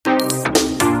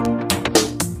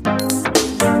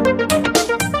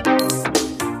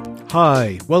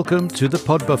Hi, welcome to the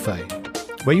Pod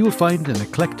Buffet, where you will find an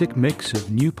eclectic mix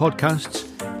of new podcasts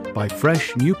by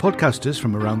fresh new podcasters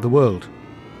from around the world.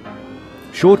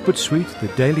 Short but sweet, the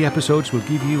daily episodes will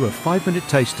give you a 5-minute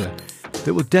taster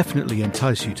that will definitely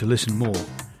entice you to listen more.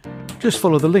 Just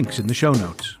follow the links in the show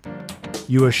notes.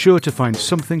 You are sure to find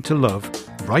something to love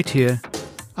right here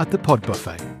at the Pod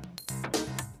Buffet.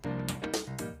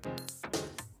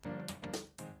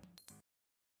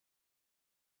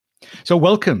 So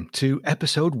welcome to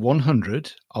episode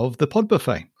 100 of the Pod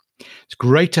Buffet. It's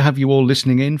great to have you all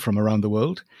listening in from around the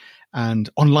world. And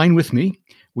online with me,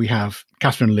 we have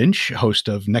Catherine Lynch, host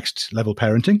of Next Level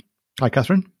Parenting. Hi,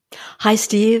 Catherine. Hi,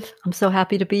 Steve. I'm so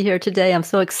happy to be here today. I'm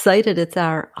so excited. It's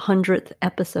our 100th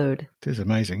episode. It is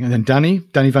amazing. And then Danny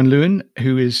Van Leeuwen,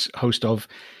 who is host of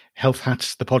Health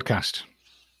Hats, the podcast.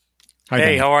 Hi, hey,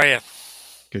 Danny. How are you?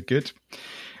 Good.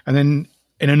 And then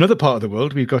in another part of the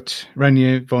world, we've got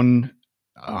Reinier von...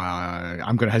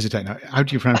 I'm going to hesitate now. How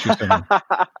do you pronounce your surname?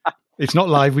 It's not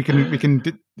live. We can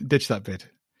ditch that bit.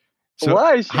 So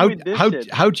why should we ditch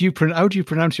it? How do you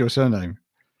pronounce your surname?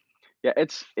 Yeah,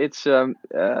 it's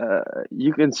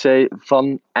you can say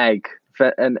Van Eyck,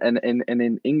 and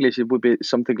in English it would be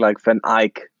something like Van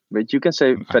Eyck, but you can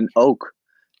say Van Oak.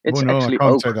 It's actually I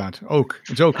can't Oak. say that. Oak.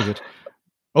 It's Oak, is it?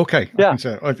 Okay. Yeah.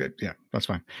 Yeah, that's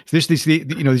fine. So this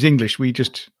is English. We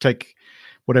just take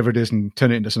whatever it is and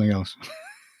turn it into something else.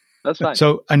 That's fine.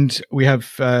 So, and we have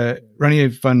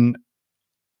Reinier van...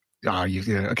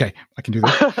 okay, I can do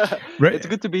that. It's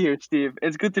good to be here, Steve.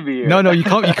 It's good to be here. No, you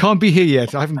can't be here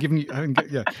yet. I haven't given you...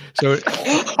 So,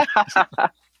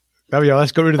 there we are.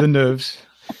 Let's get rid of the nerves.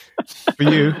 For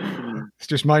you, it's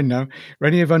just mine now.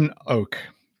 Reinier van Oak,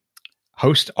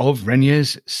 host of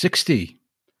Reinier's 60.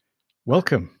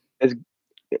 Welcome.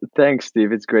 Thanks,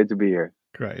 Steve. It's great to be here.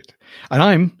 Great. And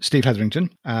I'm Steve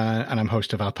Hetherington, and I'm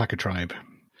host of Alpaca Tribe.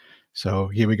 So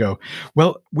here we go.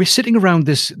 Well, we're sitting around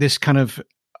this kind of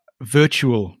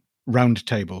virtual round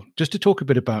table just to talk a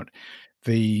bit about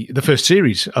the first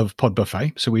series of Pod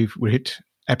Buffet. So we hit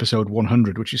episode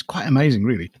 100, which is quite amazing,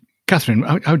 really. Catherine,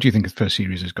 how do you think the first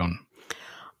series has gone?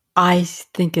 I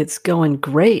think it's going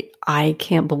great. I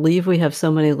can't believe we have so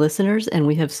many listeners and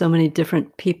we have so many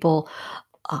different people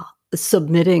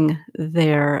submitting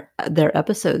their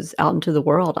episodes out into the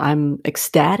world. I'm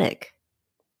ecstatic.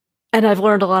 And I've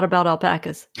learned a lot about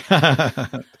alpacas.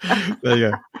 There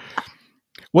you go.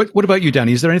 What about you,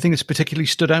 Danny? Is there anything that's particularly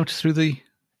stood out through the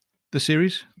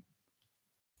series?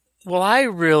 Well, I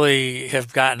really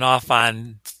have gotten off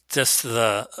on just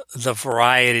the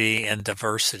variety and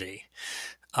diversity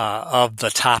of the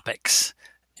topics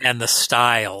and the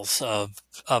styles of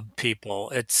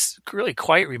people. It's really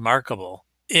quite remarkable.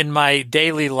 In my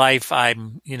daily life,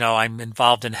 I'm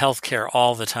involved in healthcare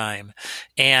all the time,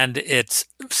 and it's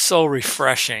so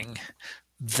refreshing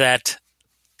that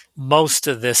most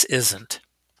of this isn't.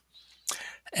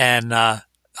 And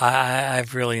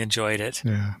I've really enjoyed it.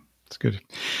 Yeah, it's good.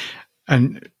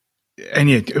 And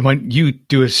when you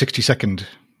do a 60-second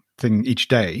thing each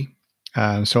day,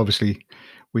 so obviously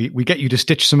we get you to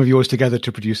stitch some of yours together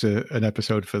to produce an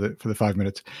episode for the 5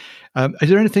 minutes. Is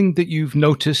there anything that you've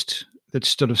noticed that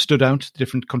sort of stood out,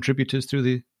 different contributors through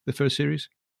the first series?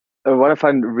 What I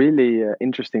find really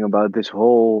interesting about this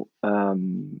whole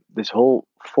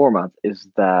format is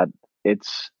that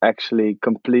it's actually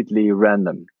completely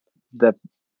random. That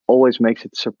always makes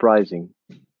it surprising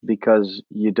because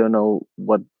you don't know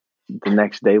what the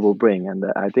next day will bring, and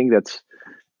I think that's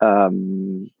I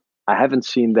haven't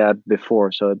seen that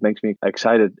before, so it makes me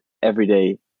excited every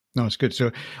day. No, it's good.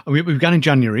 So we began in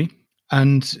January.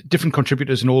 And different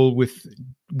contributors and all with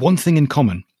one thing in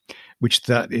common, which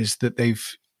that is that they've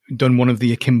done one of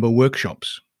the Akimbo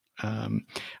workshops. And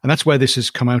that's where this has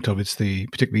come out of. It's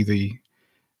particularly the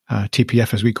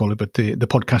TPF, as we call it, but the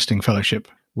Podcasting Fellowship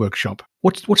workshop.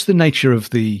 What's the nature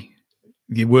of the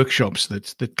workshops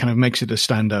that kind of makes it a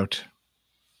standout?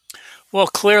 Well,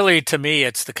 clearly to me,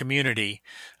 it's the community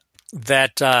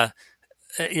that,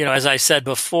 as I said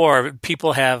before,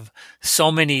 people have so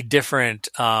many different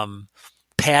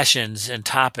passions and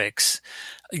topics,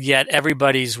 yet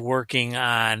everybody's working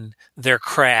on their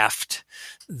craft,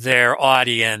 their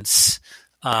audience,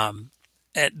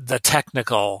 the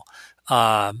technical,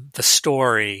 the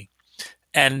story.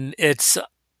 And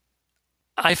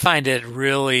I find it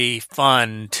really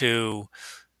fun to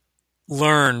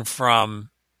learn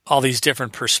from all these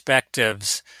different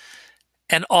perspectives.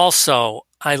 And also,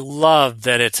 I love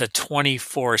that it's a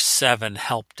 24/7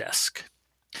 help desk.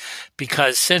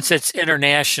 Because since it's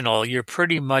international, you're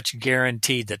pretty much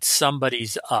guaranteed that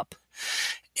somebody's up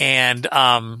and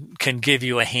can give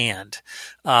you a hand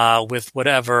with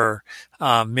whatever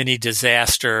mini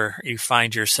disaster you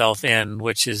find yourself in,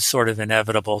 which is sort of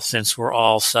inevitable since we're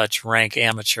all such rank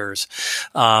amateurs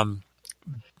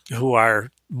who are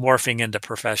morphing into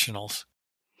professionals.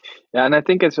 Yeah, and I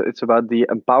think it's about the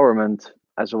empowerment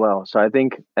as well. So I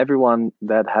think everyone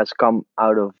that has come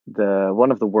out of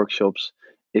one of the workshops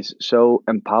is so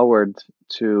empowered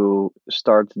to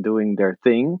start doing their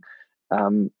thing.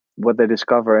 What they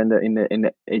discover in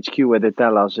the HQ, where they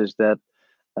tell us, is that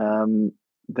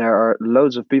there are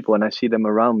loads of people, and I see them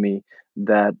around me,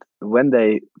 that when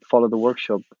they follow the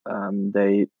workshop,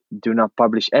 they do not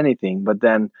publish anything, but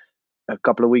then a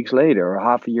couple of weeks later or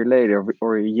half a year later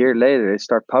or a year later, they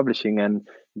start publishing and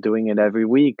doing it every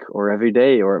week or every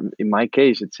day, or in my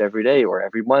case it's every day or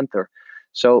every month. Or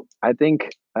so I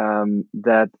think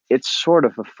that it's sort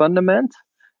of a fundament,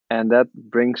 and that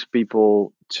brings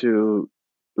people to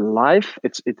life.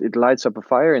 It lights up a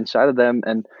fire inside of them,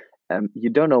 and you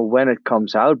don't know when it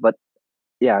comes out, but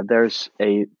yeah, there's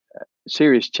a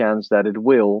serious chance that it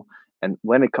will. And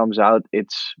when it comes out,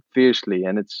 it's fiercely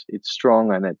and it's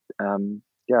strong, and it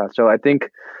yeah. So I think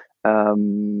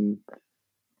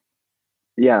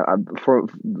yeah, for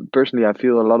personally, I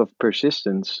feel a lot of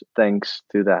persistence thanks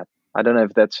to that. I don't know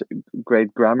if that's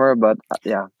great grammar, but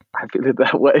yeah, I feel it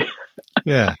that way.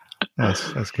 Yeah,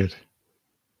 that's good.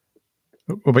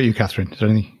 What about you, Catherine? Is there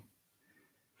anything?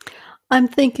 I'm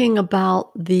thinking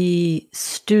about the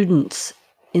students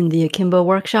in the Akimbo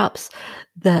workshops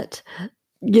that,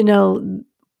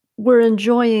 we're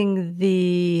enjoying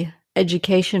the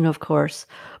education, of course,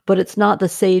 but it's not the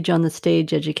sage on the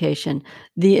stage education.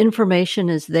 The information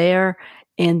is there,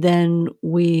 and then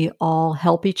we all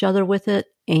help each other with it,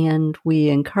 and we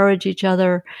encourage each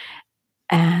other.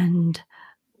 And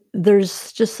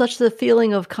there's just such the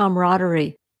feeling of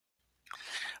camaraderie.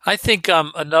 I think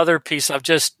another piece, I'll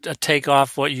just take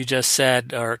off what you just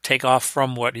said, or take off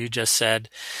from what you just said,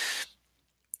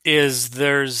 is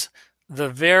there's the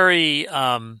very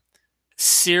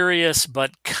serious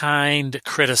but kind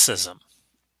criticism.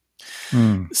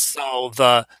 So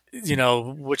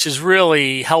which is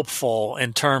really helpful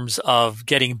in terms of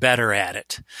getting better at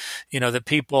it. The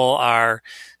people are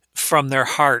from their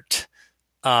heart.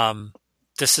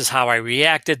 This is how I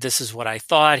reacted. This is what I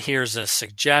thought. Here's a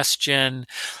suggestion,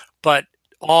 but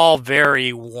all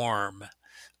very warm,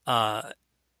 and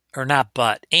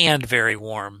very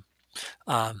warm.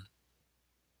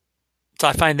 So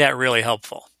I find that really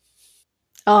helpful.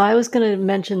 Oh, I was going to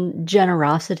mention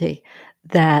generosity,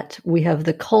 that we have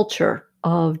the culture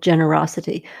of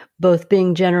generosity, both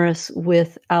being generous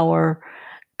with our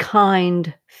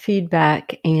kind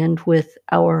feedback and with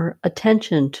our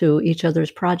attention to each other's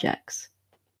projects.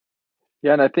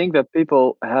 Yeah, and I think that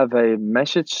people have a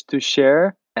message to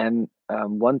share and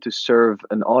want to serve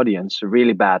an audience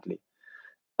really badly,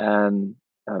 and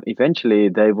eventually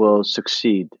they will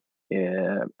succeed.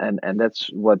 And that's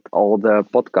what all the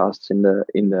podcasts in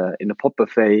the Pod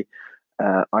Buffet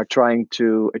are trying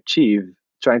to achieve,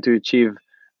 trying to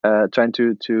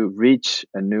reach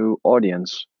a new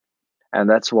audience, and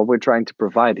that's what we're trying to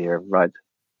provide here, right?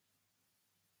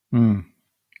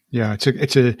 Yeah,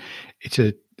 it's a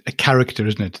character,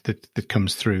 isn't it, that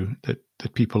comes through, that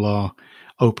people are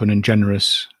open and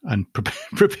generous and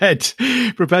prepared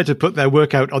to put their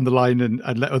work out on the line and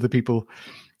let other people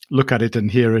look at it and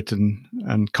hear it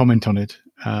and comment on it.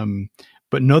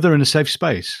 But no, they're in a safe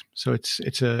space. So it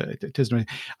is,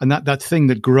 and that thing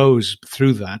that grows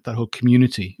through that whole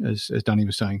community, as Danny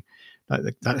was saying,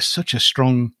 that is such a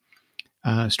strong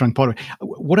part of it.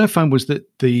 What I found was that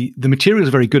the material is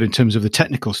very good in terms of the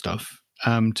technical stuff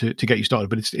to get you started,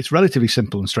 but it's relatively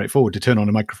simple and straightforward to turn on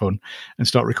a microphone and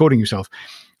start recording yourself.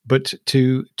 But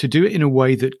to do it in a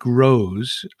way that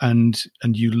grows and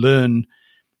you learn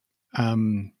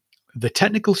the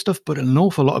technical stuff, but an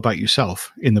awful lot about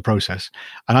yourself in the process.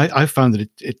 And I found that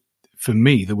it for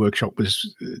me, the workshop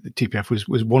the TPF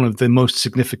was one of the most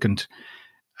significant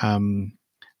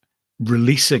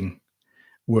releasing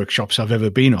workshops I've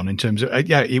ever been on, in terms of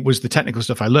it was the technical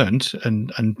stuff I learned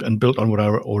and built on what I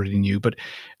already knew, but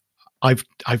I've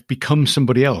become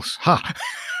somebody else.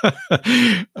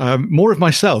 More of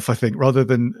myself, I think, rather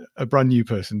than a brand new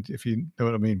person, if you know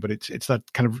what I mean. But it's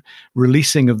that kind of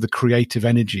releasing of the creative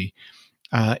energy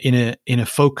in a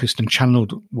focused and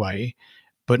channeled way,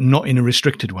 but not in a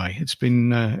restricted way. It's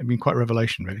been quite a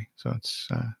revelation, really. So it's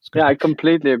good. Yeah, I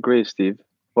completely agree, Steve.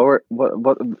 What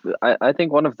I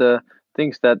think one of the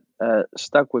things that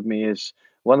stuck with me is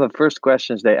one of the first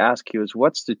questions they ask you is,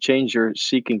 what's the change you're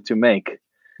seeking to make?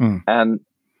 And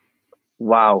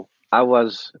wow, I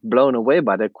was blown away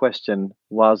by that question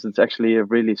was it's actually a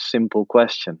really simple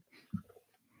question.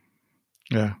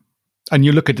 Yeah. And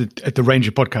you look at the range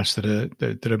of podcasts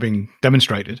that are being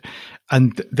demonstrated,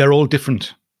 and they're all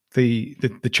different. The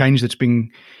change that's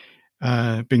being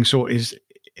sought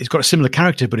it's got a similar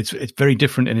character, but it's very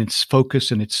different in its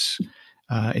focus and its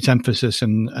emphasis,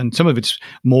 and some of it's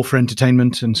more for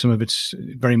entertainment, and some of it's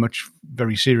very much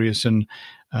very serious and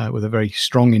with a very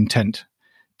strong intent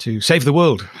to save the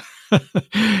world.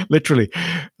 Literally.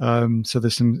 So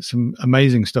there's some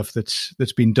amazing stuff that's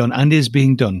been done and is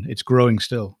being done. It's growing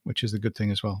still, which is the good thing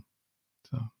as well.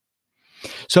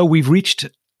 So we've reached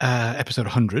episode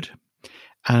 100,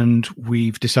 and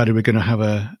we've decided we're going to have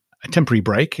a temporary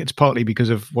break. It's partly because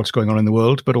of what's going on in the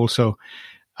world, but also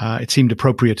it seemed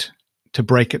appropriate to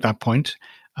break at that point.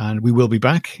 And we will be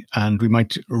back, and we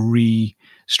might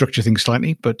restructure things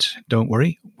slightly, but don't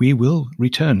worry, we will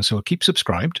return. So keep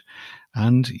subscribed,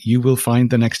 and you will find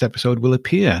the next episode will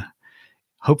appear,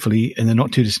 hopefully in the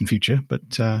not too distant future,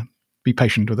 but be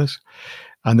patient with us.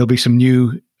 And there'll be some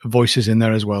new voices in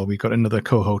there as well. We've got another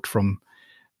cohort from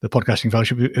the Podcasting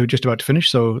Fellowship who are just about to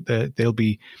finish, so there'll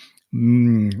be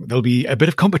a bit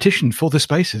of competition for the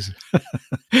spaces,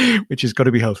 which has got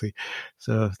to be healthy.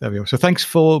 So there we go. So thanks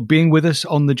for being with us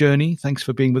on the journey. Thanks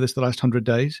for being with us the last 100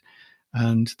 days.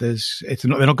 And they're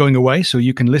not going away, so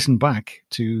you can listen back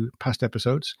to past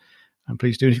episodes. And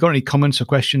please do. If you've got any comments or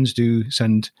questions, do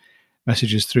send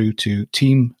messages through to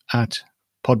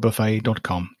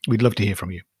team@podbuffet.com. We'd love to hear from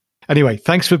you. Anyway,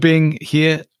 thanks for being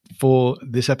here for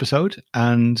this episode,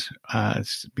 and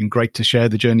it's been great to share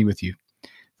the journey with you.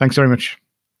 Thanks very much.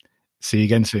 See you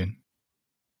again soon.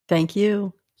 Thank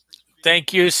you.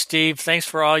 Thank you, Steve. Thanks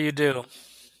for all you do.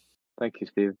 Thank you,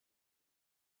 Steve.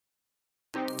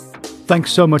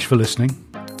 Thanks so much for listening.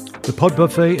 The Pod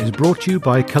Buffet is brought to you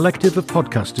by a collective of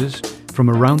podcasters from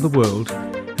around the world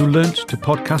who learnt to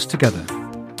podcast together.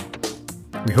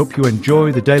 We hope you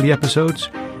enjoy the daily episodes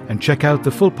and check out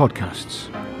the full podcasts.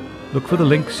 Look for the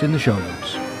links in the show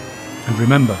notes. And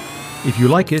remember, if you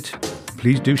like it,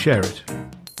 please do share it.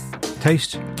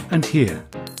 Taste and hear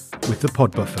with the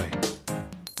Pod Buffet.